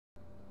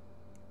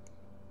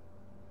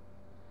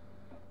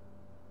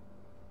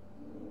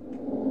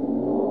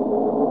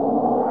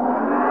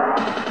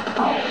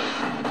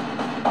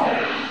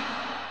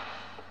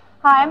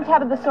I'm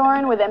Tabitha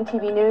Soren with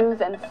MTV News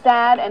and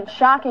sad and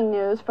shocking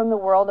news from the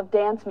world of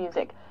dance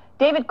music.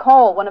 David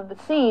Cole, one of the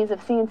C's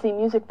of C&C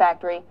Music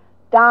Factory,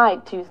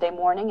 died Tuesday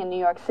morning in New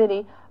York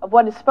City of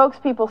what his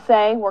spokespeople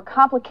say were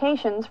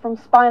complications from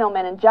spinal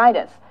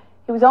meningitis.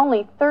 He was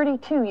only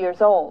 32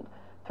 years old.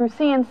 Through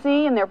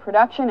C&C and their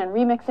production and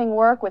remixing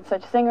work with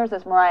such singers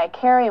as Mariah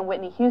Carey and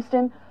Whitney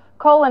Houston,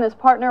 Cole and his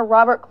partner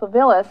Robert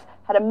Clavillis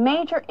had a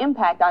major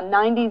impact on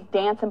 90s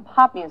dance and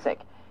pop music.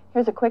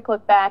 Here's a quick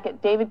look back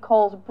at David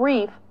Cole's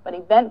brief but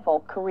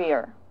eventful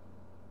career.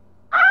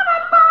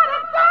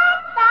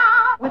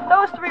 With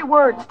those three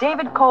words,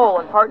 David Cole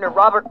and partner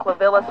Robert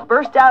Clavillis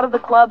burst out of the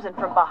clubs and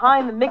from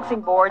behind the mixing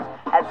boards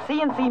at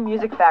C&C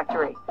Music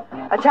Factory.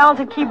 A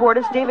talented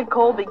keyboardist, David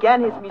Cole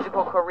began his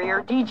musical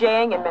career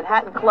DJing in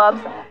Manhattan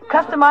clubs,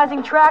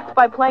 customizing tracks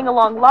by playing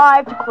along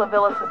live to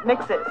Clavillis'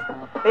 mixes.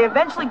 They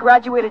eventually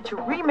graduated to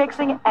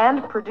remixing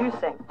and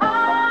producing.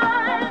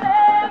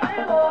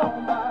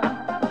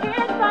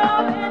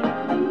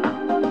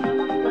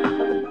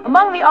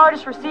 Among the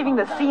artists receiving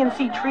the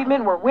C&C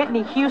treatment were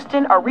Whitney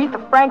Houston,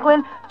 Aretha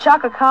Franklin,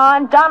 Chaka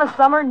Khan, Donna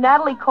Summer,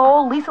 Natalie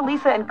Cole,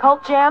 Lisa and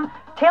Cult Jam,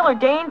 Taylor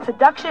Dayne,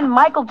 Seduction,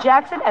 Michael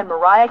Jackson, and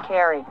Mariah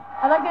Carey.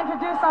 I'd like to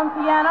introduce on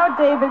piano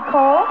David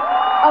Cole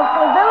of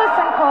Clavillis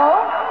 &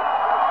 Cole,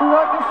 who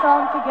wrote this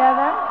song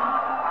together.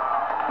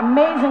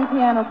 Amazing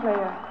piano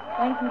player.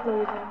 Thank you,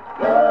 David.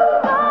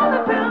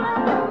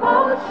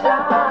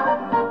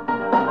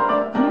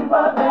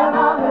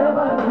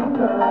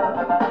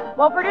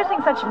 While producing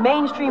such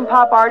mainstream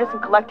pop artists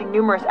and collecting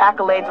numerous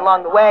accolades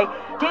along the way,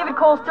 David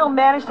Cole still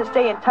managed to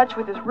stay in touch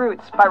with his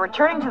roots by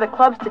returning to the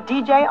clubs to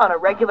DJ on a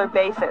regular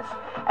basis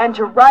and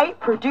to write,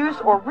 produce,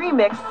 or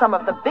remix some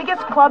of the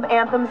biggest club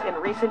anthems in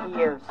recent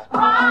years.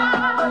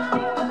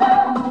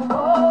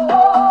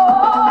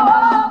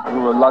 We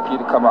were lucky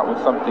to come out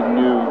with something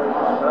new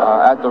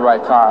at the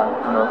right time,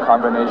 a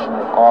combination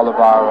of all of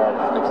our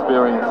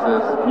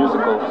experiences,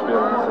 musical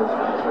experiences,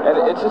 and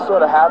it just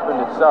sort of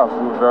happened itself.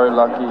 We were very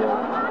lucky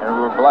and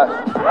we were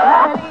blessed.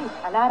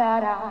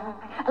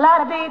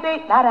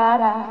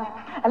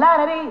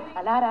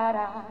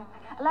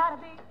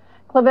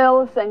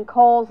 Clavillis and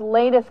Cole's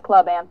latest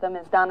club anthem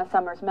is Donna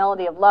Summer's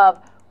Melody of Love,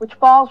 which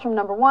falls from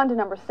number 1 to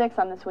number 6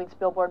 on this week's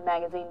Billboard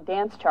magazine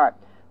dance chart.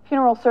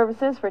 Funeral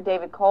services for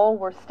David Cole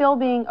were still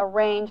being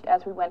arranged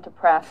as we went to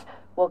press.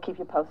 We'll keep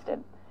you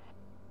posted.